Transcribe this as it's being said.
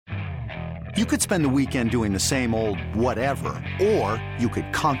You could spend the weekend doing the same old whatever, or you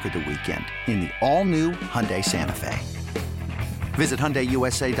could conquer the weekend in the all-new Hyundai Santa Fe. Visit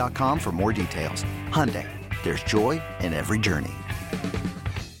HyundaiUSA.com for more details. Hyundai, there's joy in every journey.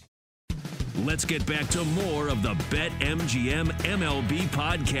 Let's get back to more of the BetMGM MLB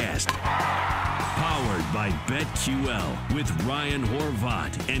podcast. Powered by BetQL with Ryan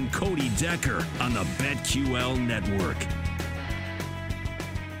Horvath and Cody Decker on the BetQL network.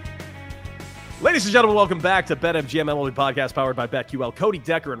 Ladies and gentlemen, welcome back to BetMGM MLB podcast powered by BetQL. Cody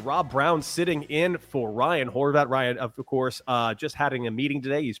Decker and Rob Brown sitting in for Ryan Horvath. Ryan, of course, just having a meeting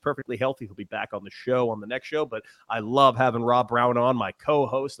today. He's perfectly healthy. He'll be back on the show on the next show, but I love having Rob Brown on, my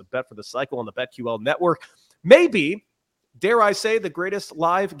co-host of Bet for the Cycle on the BetQL network. Maybe, dare I say, the greatest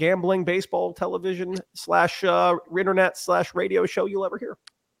live gambling baseball television / internet / radio show you'll ever hear.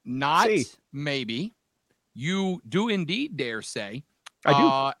 Maybe. You do indeed dare say. I do.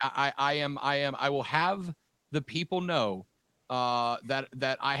 I will have the people know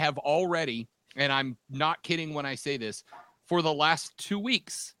that I have already, and I'm not kidding when I say this, for the last 2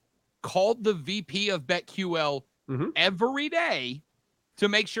 weeks, called the VP of BetQL every day to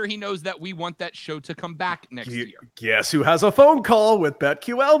make sure he knows that we want that show to come back next year. Guess who has a phone call with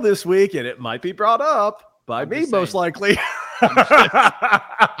BetQL this week, and it might be brought up by me, most likely.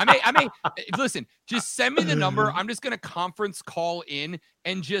 I mean, listen, just send me the number. I'm just going to conference call in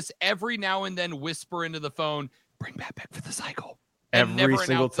and just every now and then whisper into the phone, bring back Bet for the Cycle. And every never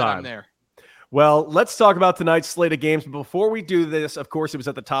single time. I'm there. Well, let's talk about tonight's slate of games. But before we do this, of course, it was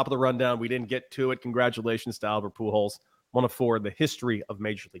at the top of the rundown. We didn't get to it. Congratulations to Albert Pujols, 1 of 4 in the history of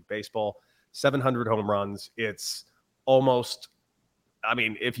Major League Baseball, 700 home runs. It's almost... I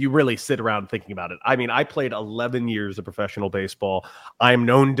mean, if you really sit around thinking about it, I mean, I played 11 years of professional baseball. I'm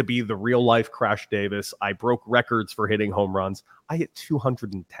known to be the real life Crash Davis. I broke records for hitting home runs. I hit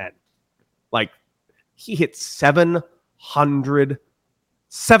 210. Like, he hit 700.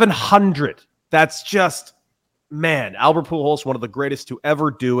 That's just, man, Albert Pujols, one of the greatest to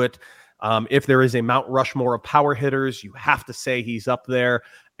ever do it. If there is a Mount Rushmore of power hitters, you have to say he's up there.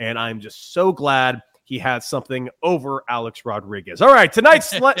 And I'm just so glad he had something over Alex Rodriguez. All right,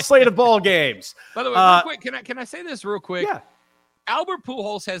 tonight's slate of ball games. By the way, real quick, can I say this real quick? Yeah. Albert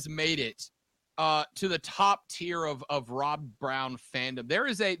Pujols has made it to the top tier of Rob Brown fandom. There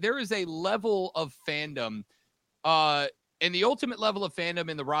is a level of fandom, and the ultimate level of fandom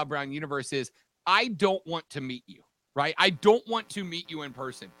in the Rob Brown universe is I don't want to meet you, right? I don't want to meet you in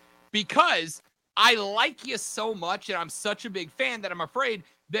person because I like you so much and I'm such a big fan that I'm afraid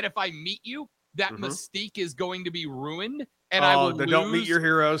that if I meet you, that mystique is going to be ruined, and I will lose. Don't meet your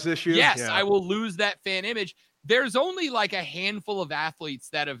heroes issue? Yes, yeah. I will lose that fan image. There's only like a handful of athletes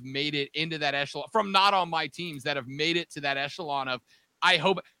that have made it into that echelon, from not on my teams, that have made it to that echelon of, I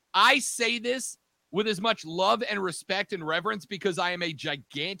hope. I say this with as much love and respect and reverence because I am a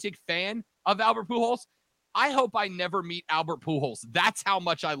gigantic fan of Albert Pujols. I hope I never meet Albert Pujols. That's how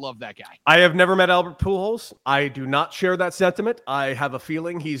much I love that guy. I have never met Albert Pujols. I do not share that sentiment. I have a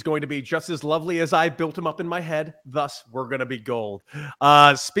feeling he's going to be just as lovely as I built him up in my head. Thus, we're going to be gold.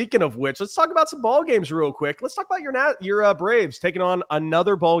 Speaking of which, let's talk about some ball games real quick. Let's talk about your Braves taking on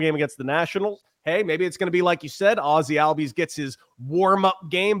another ball game against the Nationals. Hey, maybe it's going to be like you said, Ozzie Albies gets his warm-up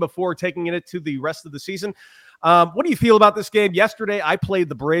game before taking it to the rest of the season. What do you feel about this game? Yesterday, I played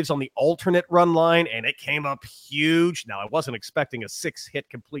the Braves on the alternate run line, and it came up huge. Now, I wasn't expecting a 6-hit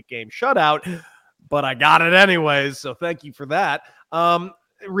complete game shutout, but I got it anyways, so thank you for that.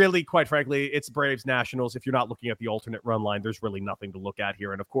 Really, quite frankly, it's Braves Nationals. If you're not looking at the alternate run line, there's really nothing to look at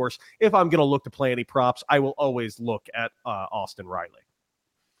here. And, of course, if I'm going to look to play any props, I will always look at Austin Riley.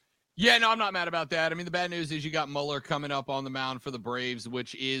 Yeah, no, I'm not mad about that. I mean, the bad news is you got Muller coming up on the mound for the Braves,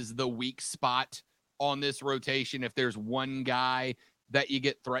 which is the weak spot on this rotation. If there's one guy that you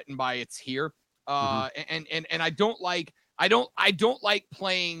get threatened by, it's here. And I don't like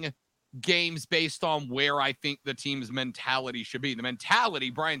playing games based on where I think the team's mentality should be. The mentality,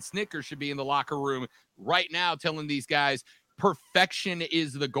 Brian Snicker should be in the locker room right now telling these guys perfection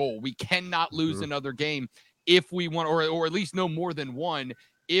is the goal. We cannot lose another game if we want, or at least no more than one,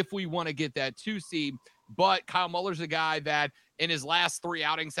 if we want to get that 2 seed. But Kyle Muller's a guy that in his last 3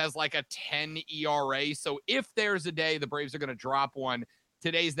 outings has like a 10 ERA. So if there's a day the Braves are going to drop one,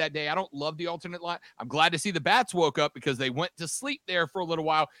 today's that day. I don't love the alternate line. I'm glad to see the bats woke up because they went to sleep there for a little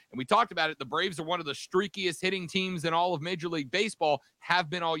while. And we talked about it. The Braves are one of the streakiest hitting teams in all of Major League Baseball, have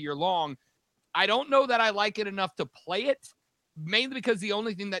been all year long. I don't know that I like it enough to play it, mainly because the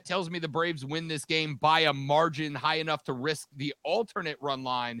only thing that tells me the Braves win this game by a margin high enough to risk the alternate run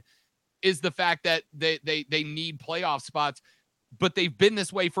line is the fact that they need playoff spots. but they've been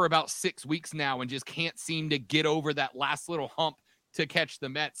this way for about 6 weeks now and just can't seem to get over that last little hump to catch the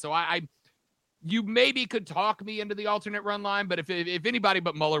Mets. So you maybe could talk me into the alternate run line, but if anybody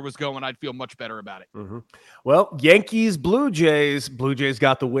but Muller was going, I'd feel much better about it. Mm-hmm. Well, Yankees, Blue Jays. Blue Jays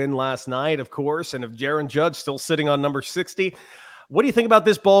got the win last night, of course, and if Aaron Judge still sitting on number 60, what do you think about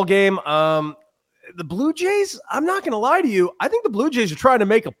this ball game? The Blue Jays, I'm not going to lie to you. I think the Blue Jays are trying to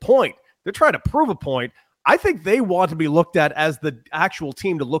make a point. They're trying to prove a point. I think they want to be looked at as the actual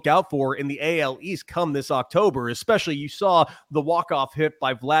team to look out for in the AL East come this October, especially you saw the walk-off hit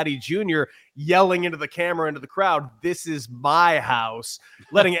by Vladdy Jr. yelling into the camera, into the crowd, "This is my house,"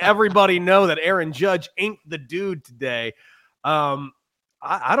 letting everybody know that Aaron Judge ain't the dude today.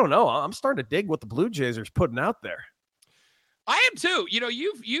 I don't know. I'm starting to dig what the Blue Jays are putting out there. I am too. You know,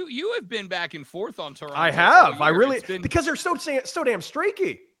 you have been back and forth on Toronto. I have. I really because they're so damn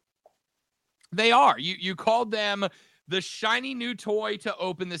streaky. They are. You called them the shiny new toy to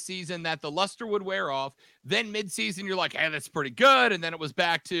open the season that the luster would wear off. Then midseason, you're like, hey, that's pretty good. And then it was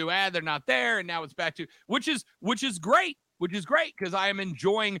back to, they're not there. And now it's back to, which is great because I am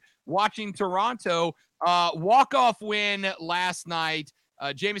enjoying watching Toronto walk-off win last night.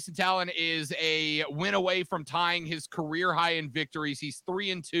 Jamison Talon is a win away from tying his career high in victories. He's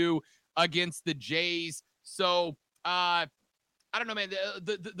 3-2 against the Jays. So, I don't know, man.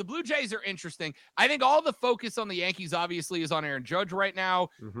 The Blue Jays are interesting. I think all the focus on the Yankees obviously is on Aaron Judge right now.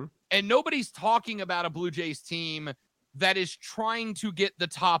 Mm-hmm. And nobody's talking about a Blue Jays team that is trying to get the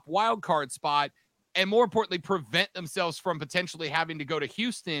top wild card spot and more importantly, prevent themselves from potentially having to go to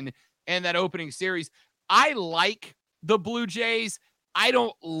Houston in that opening series. I like the Blue Jays. I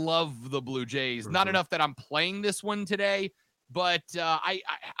don't love the Blue Jays. Mm-hmm. Not enough that I'm playing this one today, but I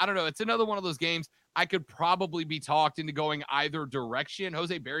don't know. It's another one of those games. I could probably be talked into going either direction.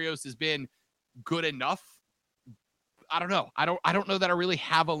 Jose Barrios has been good enough. I don't know. I don't know that I really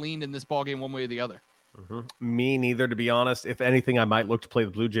have a lean in this ballgame one way or the other. Mm-hmm. Me neither, to be honest. If anything, I might look to play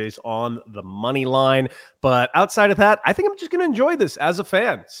the Blue Jays on the money line. But outside of that, I think I'm just going to enjoy this as a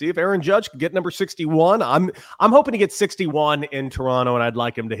fan. See if Aaron Judge can get number 61. I'm hoping to get 61 in Toronto, and I'd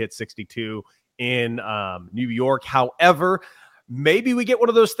like him to hit 62 in New York. However, maybe we get one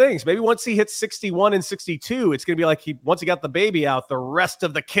of those things. Maybe once he hits 61 and 62, it's going to be like once he got the baby out, the rest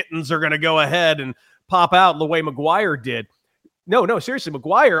of the kittens are going to go ahead and pop out the way McGuire did. No, seriously,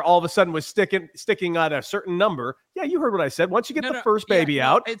 McGuire all of a sudden was sticking at a certain number. Yeah, you heard what I said. Once you get the first baby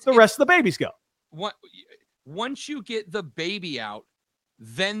out, the rest of the babies go. Once you get the baby out,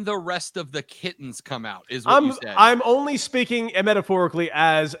 then the rest of the kittens come out, is what you said. I'm only speaking metaphorically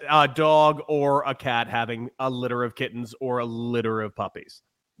as a dog or a cat having a litter of kittens or a litter of puppies.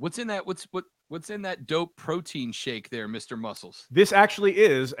 What's in that? What's in that dope protein shake there, Mr. Muscles? This actually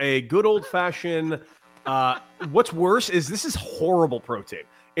is a good old-fashioned... what's worse is this is horrible protein.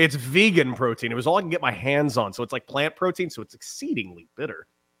 It's vegan protein. It was all I can get my hands on. So it's like plant protein. So it's exceedingly bitter.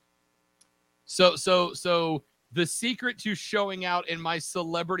 So the secret to showing out in my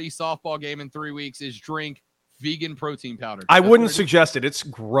celebrity softball game in 3 weeks is drink vegan protein powder. I wouldn't suggest it. It's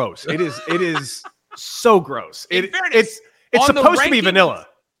gross. It is so gross. It's supposed to be vanilla.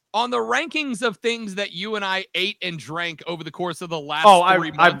 On the rankings of things that you and I ate and drank over the course of the last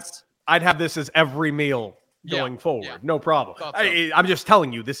 3 months. I'd have this as every meal going forward. Yeah. No problem. So. I'm just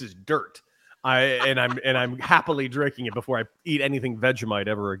telling you, this is dirt. I'm happily drinking it before I eat anything Vegemite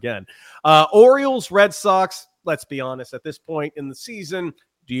ever again. Orioles, Red Sox. Let's be honest. At this point in the season,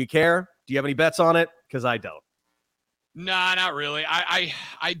 do you care? Do you have any bets on it? Because I don't. Nah, not really.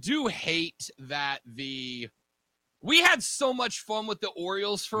 I do hate that we had so much fun with the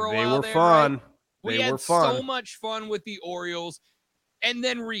Orioles for a while. They were fun. Right? We had so much fun with the Orioles. And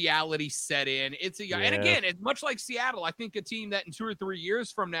then reality set in. And again, it's much like Seattle. I think a team that in 2 or 3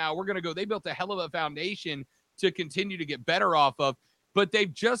 years from now, we're going to go, they built a hell of a foundation to continue to get better off of, but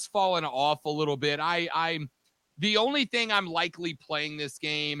they've just fallen off a little bit. I'm the only thing I'm likely playing this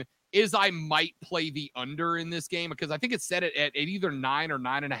game is I might play the under in this game because I think it's set at either 9 or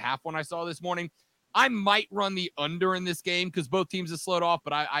 9.5 when I saw this morning. I might run the under in this game because both teams have slowed off,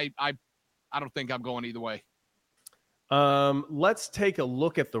 but I don't think I'm going either way. Let's take a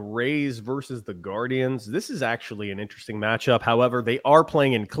look at the Rays versus the Guardians. This is actually an interesting matchup. However, they are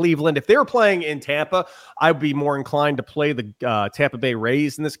playing in Cleveland. If they were playing in Tampa, I'd be more inclined to play the Tampa Bay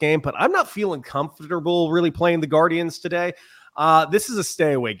Rays in this game, but I'm not feeling comfortable really playing the Guardians today. This is a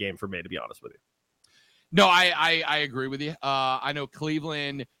stay away game for me, to be honest with you. No, I agree with you. I know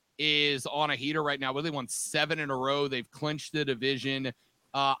Cleveland is on a heater right now. They won 7 in a row. They've clinched the division.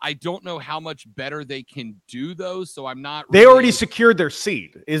 I don't know how much better they can do those, so I'm not. They already secured their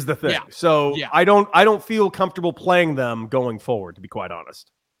seed, is the thing. Yeah. So Yeah. I don't feel comfortable playing them going forward, to be quite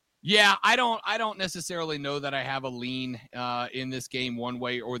honest. Yeah, I don't necessarily know that I have a lean in this game one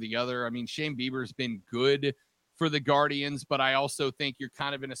way or the other. I mean, Shane Bieber's been good for the Guardians, but I also think you're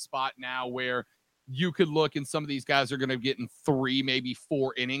kind of in a spot now where you could look and some of these guys are going to get in 3, maybe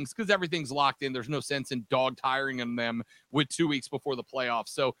 4 innings because everything's locked in. There's no sense in dog tiring in them with 2 weeks before the playoffs.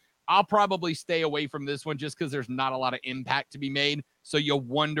 So I'll probably stay away from this one just because there's not a lot of impact to be made. So you'll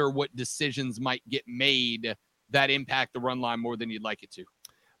wonder what decisions might get made that impact the run line more than you'd like it to.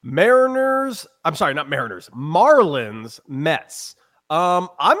 Marlins, Mets.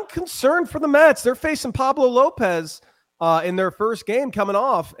 I'm concerned for the Mets. They're facing Pablo Lopez in their first game coming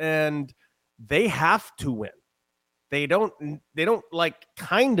off, and they have to win. They don't like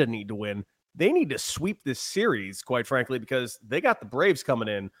kind of need to win. They need to sweep this series, quite frankly, because they got the Braves coming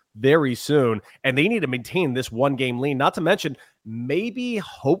in very soon, and they need to maintain this 1-game lead, not to mention maybe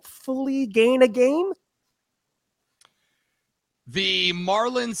hopefully gain a game. The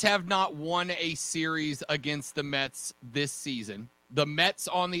Marlins have not won a series against the Mets this season. The Mets,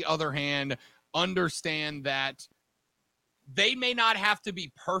 on the other hand, understand that they may not have to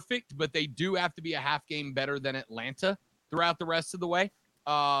be perfect, but they do have to be a half game better than Atlanta throughout the rest of the way.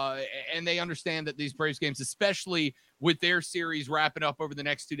 And they understand that these Braves games, especially with their series wrapping up over the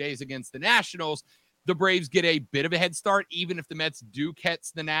next 2 days against the Nationals, the Braves get a bit of a head start, even if the Mets do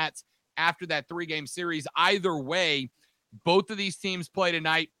catch the Nats after that 3-game series. Either way, both of these teams play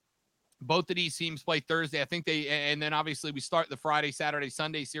tonight. Both of these teams play Thursday. I think and then obviously we start the Friday, Saturday,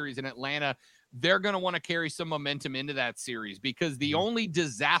 Sunday series in Atlanta. They're going to want to carry some momentum into that series because the only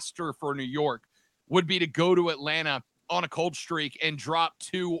disaster for New York would be to go to Atlanta on a cold streak and drop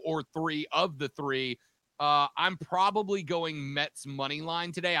 2 or 3 of the 3. I'm probably going Mets money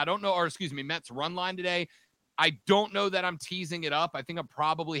line today. Mets run line today. I don't know that I'm teasing it up. I think I'm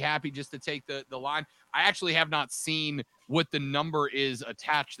probably happy just to take the line. I actually have not seen what the number is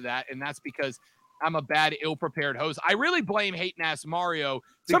attached to that, and that's because I'm a bad, ill-prepared host. I really blame Hayden Ask Mario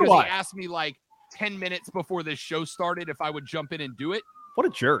because he asked me like 10 minutes before this show started if I would jump in and do it. What a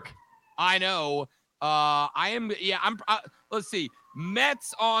jerk. I know. Let's see.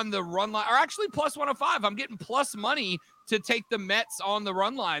 Mets on the run line are actually plus 105. I'm getting plus money to take the Mets on the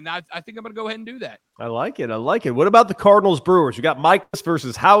run line. I think I'm going to go ahead and do that. I like it. What about the Cardinals Brewers? You got Michaelis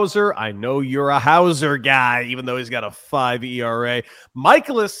versus Hauser. I know you're a Hauser guy, even though he's got a 5 ERA.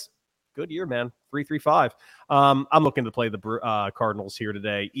 Michaelis, good year, man. 3.35. I'm looking to play the Cardinals here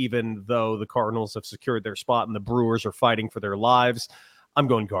today, even though the Cardinals have secured their spot and the Brewers are fighting for their lives. I'm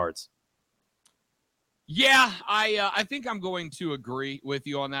going Cards. Yeah, I think I'm going to agree with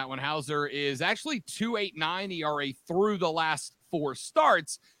you on that one. Hauser is actually 2.89 ERA through the last 4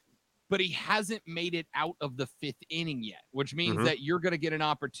 starts, but he hasn't made it out of the 5th inning yet, which means that you're going to get an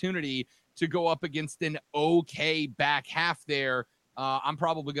opportunity to go up against an okay back half there. I'm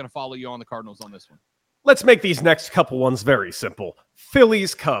probably going to follow you on the Cardinals on this one. Let's make these next couple ones very simple.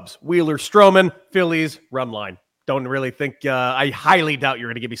 Phillies, Cubs, Wheeler, Stroman, Phillies, run line. Don't really think, I highly doubt you're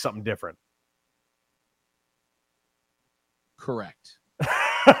going to give me something different. Correct.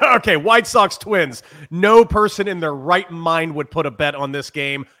 Okay, White Sox, Twins. No person in their right mind would put a bet on this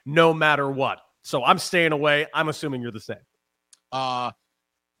game, no matter what. So I'm staying away. I'm assuming you're the same.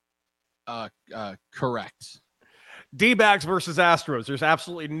 Correct. D-backs versus Astros. There's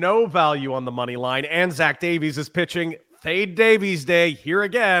absolutely no value on the money line, and Zach Davies is pitching. Fade Davies Day here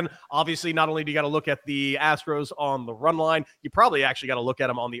again. Obviously, not only do you got to look at the Astros on the run line, you probably actually got to look at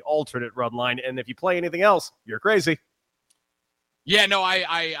them on the alternate run line. And if you play anything else, you're crazy. Yeah, no,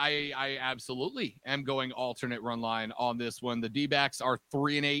 I absolutely am going alternate run line on this one. The D-backs are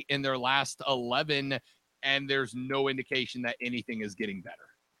 3-8 in their last 11, and there's no indication that anything is getting better.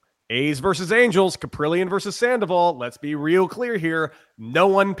 A's versus Angels, Caprillion versus Sandoval. Let's be real clear here. No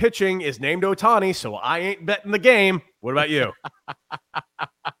one pitching is named Ohtani, so I ain't betting the game. What about you?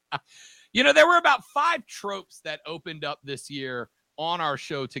 There were about 5 tropes that opened up this year on our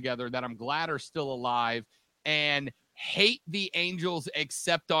show together that I'm glad are still alive, and hate the Angels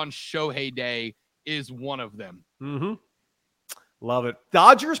except on Shohei Day is one of them. Mm-hmm. Love it.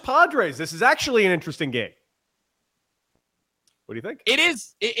 Dodgers, Padres. This is actually an interesting game. What do you think? It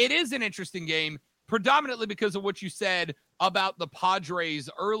is an interesting game, predominantly because of what you said about the Padres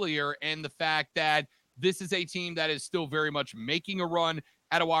earlier and the fact that this is a team that is still very much making a run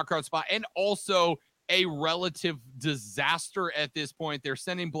at a wildcard spot and also a relative disaster at this point. They're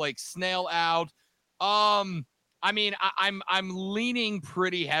sending Blake Snell out. I'm leaning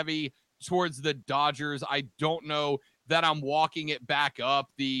pretty heavy towards the Dodgers. I don't know that I'm walking it back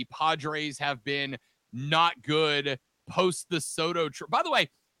up. The Padres have been not good post the Soto trip. By the way,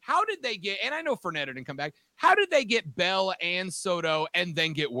 how did they get, and I know Fernet didn't come back, how did they get Bell and Soto and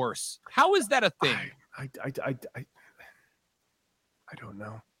then get worse? How is that a thing? I don't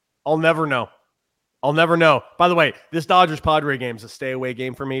know. I'll never know. By the way, this Dodgers-Padre game is a stay-away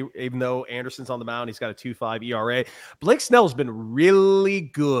game for me, even though Anderson's on the mound. He's got a 2.5 ERA. Blake Snell's been really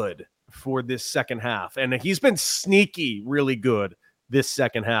good for this second half, and he's been sneaky really good this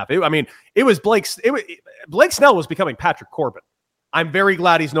second half. Blake Snell was becoming Patrick Corbin. I'm very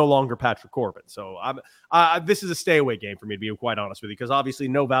glad he's no longer Patrick Corbin. So this is a stay-away game for me, to be quite honest with you, because obviously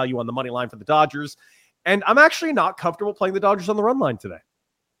no value on the money line for the Dodgers, and I'm actually not comfortable playing the Dodgers on the run line today.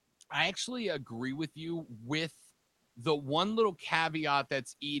 I actually agree with you, with the one little caveat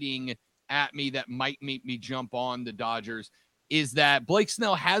that's eating at me that might make me jump on the Dodgers is that Blake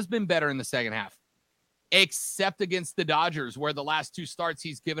Snell has been better in the second half, except against the Dodgers, where the last 2 starts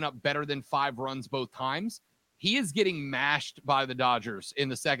he's given up better than 5 runs both times. He is getting mashed by the Dodgers in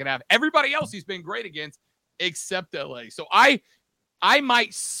the second half. Everybody else he's been great against, except LA. So I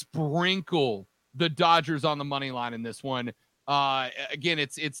might sprinkle the Dodgers on the money line in this one. Again,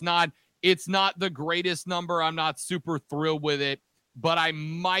 it's not the greatest number. I'm not super thrilled with it, but I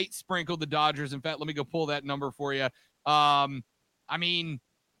might sprinkle the Dodgers. In fact, let me go pull that number for you.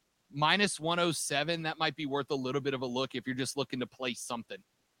 Minus 107, that might be worth a little bit of a look if you're just looking to play something.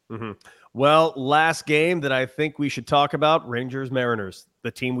 Mm-hmm. Well, last game that I think we should talk about, Rangers-Mariners,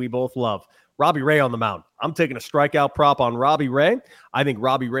 the team we both love. Robbie Ray on the mound. I'm taking a strikeout prop on Robbie Ray. I think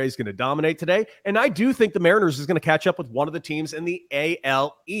Robbie Ray is going to dominate today. And I do think the Mariners is going to catch up with one of the teams in the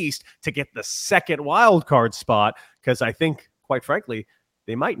AL East to get the second wild card spot, because I think, quite frankly,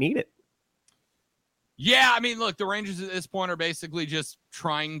 they might need it. Yeah, look, the Rangers at this point are basically just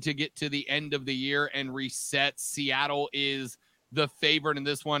trying to get to the end of the year and reset. Seattle is the favorite in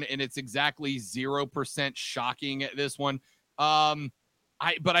this one, and it's exactly 0% shocking at this one. I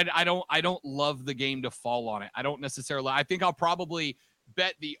don't love the game to fall on it. I don't necessarily. I think I'll probably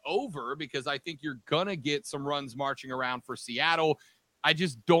bet the over, because I think you're gonna get some runs marching around for Seattle. I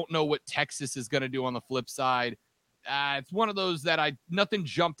just don't know what Texas is gonna do on the flip side. It's one of those that nothing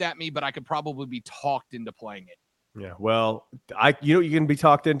jumped at me, but I could probably be talked into playing it. Yeah, well, you can be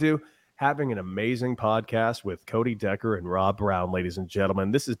talked into having an amazing podcast with Cody Decker and Rob Brown, ladies and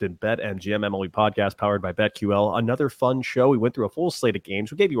gentlemen. This has been BetMGM MLB Podcast powered by BetQL. Another fun show. We went through a full slate of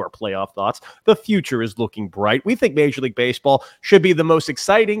games. We gave you our playoff thoughts. The future is looking bright. We think Major League Baseball should be the most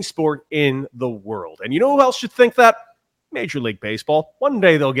exciting sport in the world. And you know who else should think that? Major League Baseball. One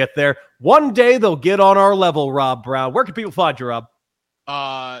day they'll get there. One day they'll get on our level, Rob Brown. Where can people find you, Rob?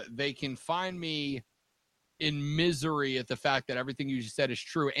 They can find me in misery at the fact that everything you just said is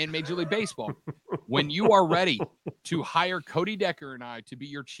true. And Major League Baseball, when you are ready to hire Cody Decker and I to be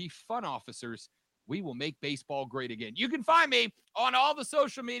your chief fun officers, we will make baseball great again. You can find me on all the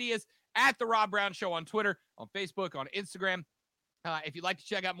social medias at The Rob Brown Show, on Twitter, on Facebook, on Instagram. If you'd like to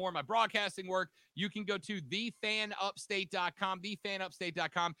check out more of my broadcasting work, you can go to thefanupstate.com,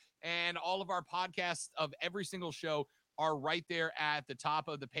 thefanupstate.com, and all of our podcasts of every single show are right there at the top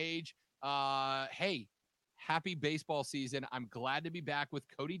of the page. Hey, happy baseball season. I'm glad to be back with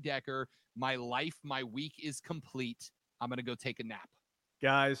Cody Decker. My week is complete. I'm going to go take a nap.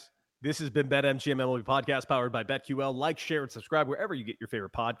 Guys, this has been BetMGM MLB Podcast powered by BetQL. Like, share, and subscribe wherever you get your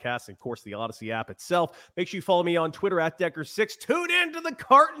favorite podcasts, and, of course, the Odyssey app itself. Make sure you follow me on Twitter at Decker6. Tune in to the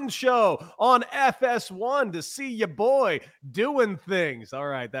Carton Show on FS1 to see your boy doing things. All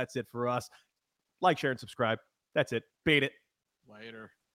right, that's it for us. Like, share, and subscribe. That's it. Beat it. Later.